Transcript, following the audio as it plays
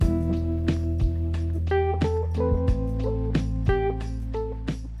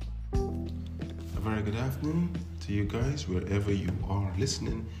afternoon to you guys, wherever you are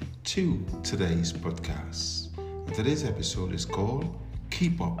listening to today's podcast. And today's episode is called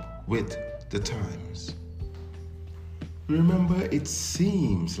Keep Up with the Times. Remember, it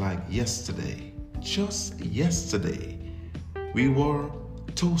seems like yesterday, just yesterday, we were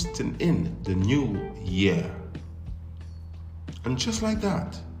toasting in the new year. And just like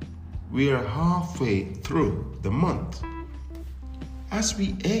that, we are halfway through the month. As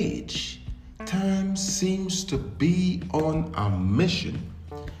we age, time seems to be on a mission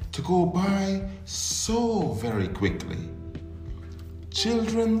to go by so very quickly.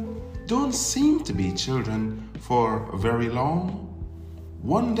 Children don't seem to be children for very long.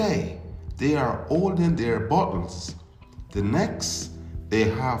 One day, they are holding their bottles. The next, they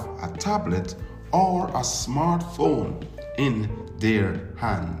have a tablet or a smartphone in their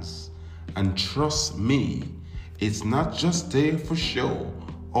hands. And trust me, it's not just there for show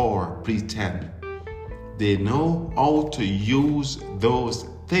or pretend. They know how to use those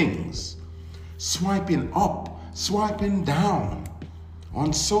things. Swiping up, swiping down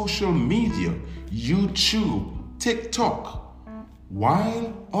on social media, YouTube, TikTok,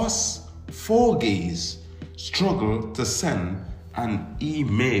 while us fogies struggle to send an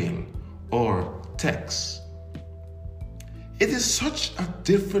email or text. It is such a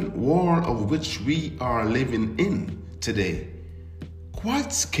different world of which we are living in today.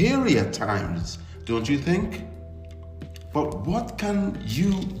 Quite scary at times, don't you think? But what can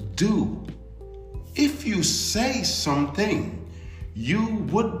you do? If you say something, you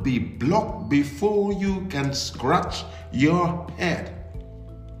would be blocked before you can scratch your head.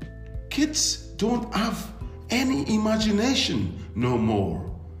 Kids don't have any imagination no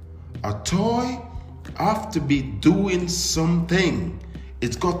more. A toy have to be doing something.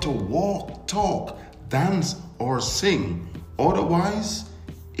 It's got to walk, talk, dance, or sing. Otherwise,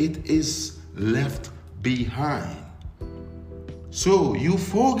 it is left behind. So, you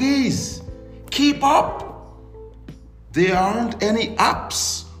fogies, keep up. There aren't any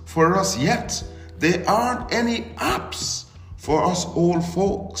apps for us yet. There aren't any apps for us old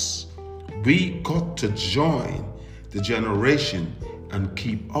folks. We got to join the generation and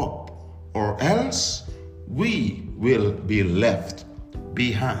keep up, or else we will be left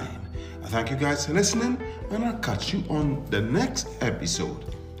behind. I thank you guys for listening, and I'll catch you on the next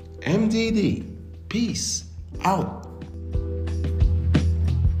episode. MDD, peace out.